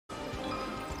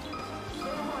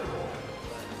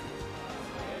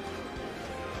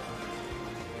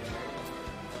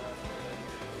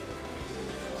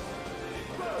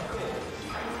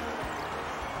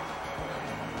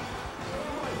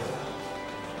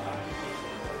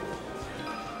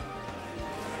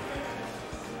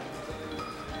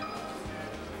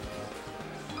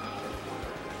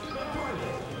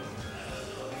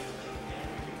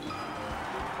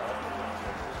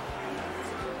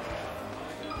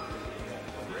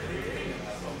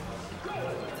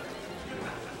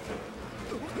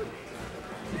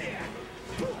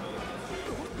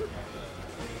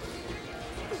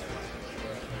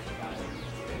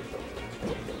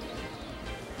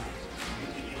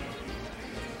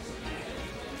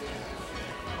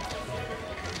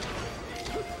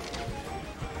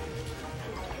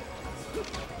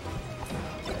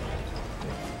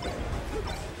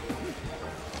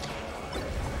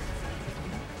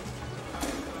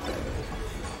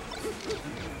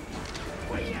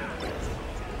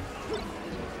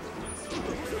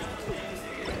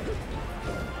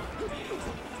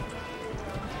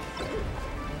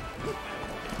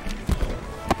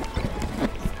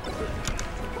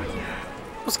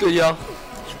What's good, y'all?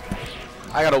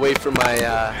 I gotta wait for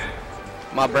my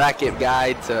my bracket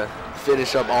guide to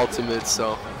finish up ultimate,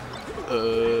 so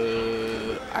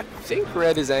I think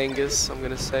red is Angus, I'm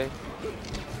gonna say.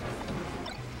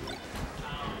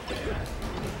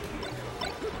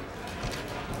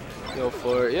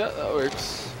 Yol4, yeah, that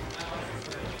works.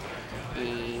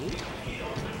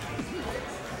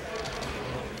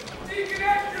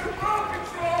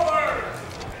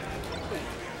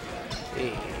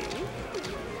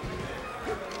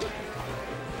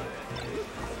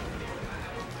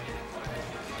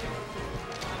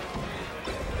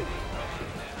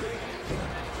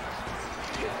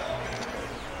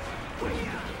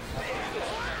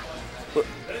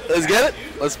 Let's get it.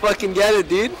 Let's fucking get it,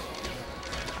 dude.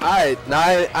 Alright, now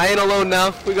I ain't alone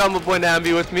now. We got my boy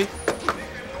Nambi with me.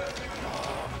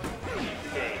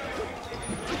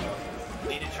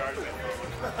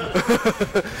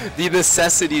 The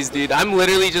necessities, dude. I'm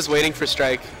literally just waiting for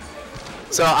strike.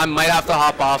 So I might have to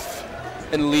hop off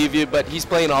and leave you, but he's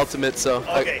playing ultimate, so.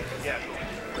 Okay, yeah.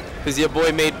 Because your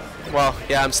boy made, well,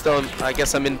 yeah, I'm still, I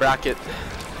guess I'm in bracket.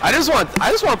 I just want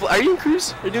to play. Are you in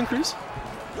cruise? Are you doing cruise?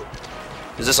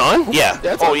 Is this on? Yeah.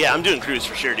 Oh, yeah, I'm doing cruise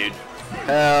for sure, dude.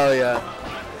 Hell yeah.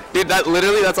 Dude, that's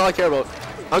all I care about.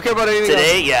 I don't care about anything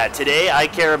else. Yeah, today I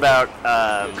care about,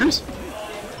 Cruise.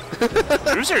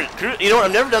 You know what,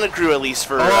 I've never done a crew at least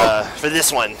for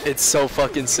this one. It's so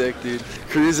fucking sick, dude.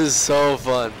 Cruise is so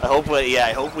fun. I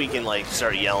hope we can, like,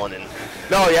 start yelling and...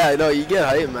 No, you get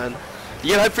hype, man. You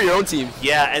get hype for your own team.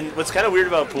 Yeah, and what's kind of weird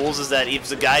about pools is that if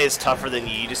the guy is tougher than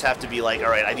you, you just have to be like,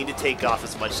 alright, I need to take off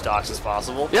as much stocks as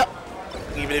possible. Yep.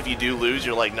 Even if you do lose,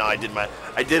 you're like, no, I did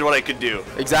what I could do.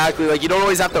 Exactly. Like, you don't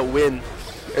always have to win.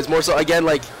 It's more so, again,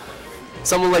 like,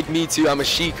 someone like me too. I'm a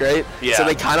sheik, right? Yeah. So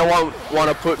they kind of want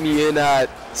to put me in at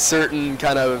certain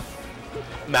kind of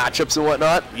matchups and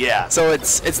whatnot. Yeah. So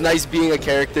it's nice being a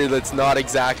character that's not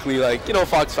exactly like, you know,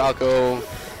 Fox Falco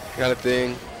kind of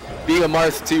thing. Being a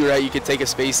Marth too, right? You could take a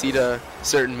spacey to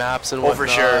certain maps and whatnot. Oh,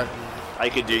 for sure. I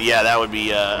could do. Yeah, that would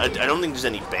be. I don't think there's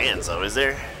any bans though, is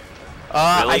there?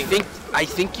 Really? I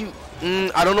think you.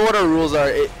 I don't know what our rules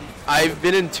are. I've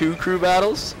been in 2 crew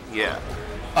battles. Yeah.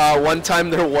 One time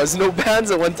there was no bans,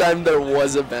 and one time there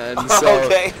was a ban. So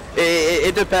okay.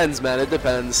 It depends, man. It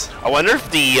depends. I wonder if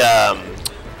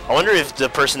the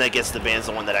person that gets the ban's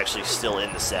the one that actually is still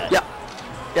in the set. Yeah.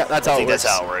 Yeah, that's how it works. I think that's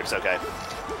how it works. Okay.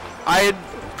 I'd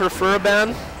prefer a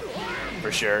ban.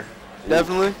 For sure.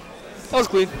 Definitely. That was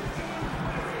clean.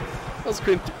 Was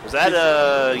that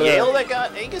Yale that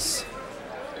got Angus?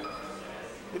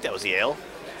 I think that was Yale.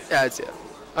 Yeah, it's Yale.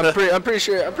 I'm pretty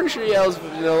sure Yale's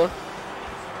vanilla.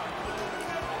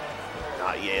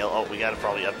 Not Yale. Oh, we gotta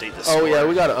probably update this. Oh yeah,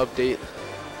 we gotta update.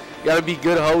 You gotta be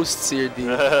good hosts here,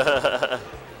 dude.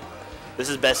 This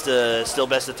is still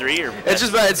best of 3, or it's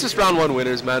just round 1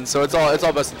 winners, man. So it's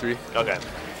all best of 3. Okay.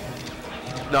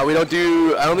 No, we don't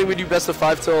do. I don't think we do best of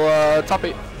 5 till top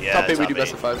 8. Yeah, top 8 we do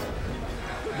best of 5.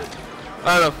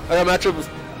 I don't know. I got a matchup with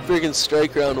freaking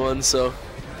strike round 1, so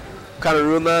kind of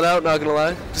ruined that out. Not gonna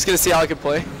lie. Just gonna see how I can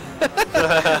play.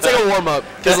 It's like a warm up,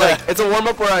 cause like it's a warm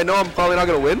up where I know I'm probably not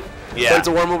gonna win. Yeah. But it's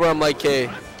a warm up where I'm like, hey,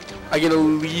 I can at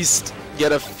least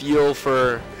get a feel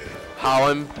for how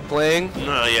I'm playing.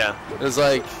 Oh yeah. It's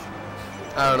like,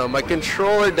 I don't know. My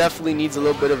controller definitely needs a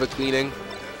little bit of a cleaning.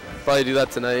 Probably do that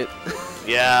tonight.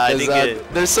 Yeah, I think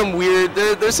there's some weird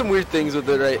there's some weird things with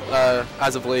it right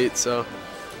as of late. So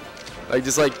like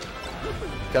just like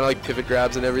kind of like pivot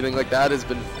grabs and everything like that has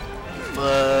been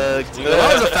fucked.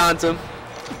 That was a phantom.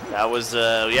 That was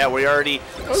yeah. We already.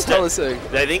 That was hella sick.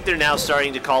 I think they're now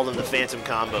starting to call them the phantom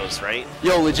combos, right?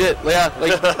 Yo, legit. Yeah.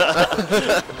 Like.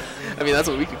 I mean, that's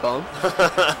what we could call them.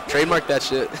 Trademark that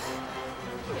shit.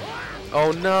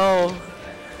 Oh no,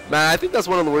 man! I think that's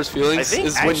one of the worst feelings. I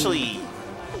think actually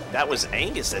that was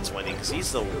Angus that's winning because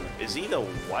is he the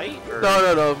white? Or?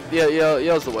 No. Yeah,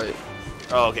 Yale's the white.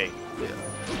 Oh, okay. Yeah.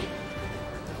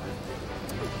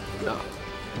 No.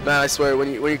 Man, I swear,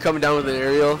 when you're coming down with an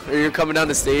aerial, or you're coming down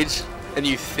the stage, and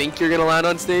you think you're gonna land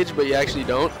on stage, but you actually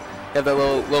don't. You have that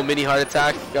little mini heart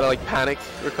attack. You gotta like panic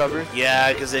recover.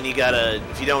 Yeah, because then you gotta,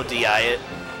 if you don't DI it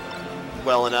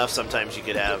well enough, sometimes you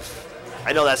could have.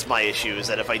 I know that's my issue, is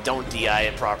that if I don't DI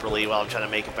it properly while I'm trying to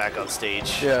make it back on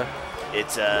stage, yeah,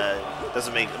 it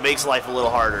makes life a little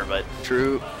harder. But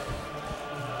true.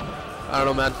 I don't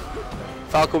know, man.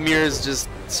 Falco mirror is just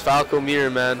Falco mirror,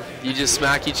 man. You just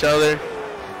smack each other.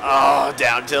 Oh,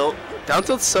 down tilt. Down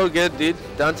tilt's so good, dude.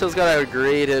 Down tilt's got a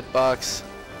great hitbox.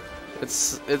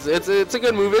 It's a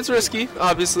good move. It's risky,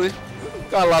 obviously.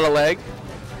 Got a lot of lag.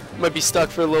 Might be stuck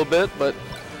for a little bit, but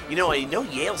I know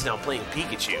Yale's now playing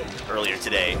Pikachu earlier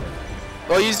today.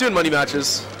 Well, he's doing money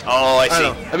matches. Oh, I see.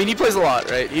 don't know. I mean, he plays a lot,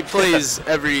 right? He plays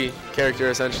every character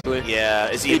essentially. Yeah.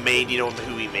 Is he a main? You know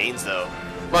who he mains though?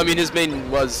 Well, I mean, his main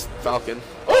was Falcon.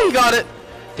 Oh, he got it.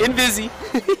 Invisi.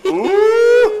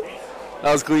 Ooh.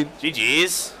 That was clean.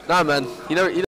 GG's. Nah, man. You never.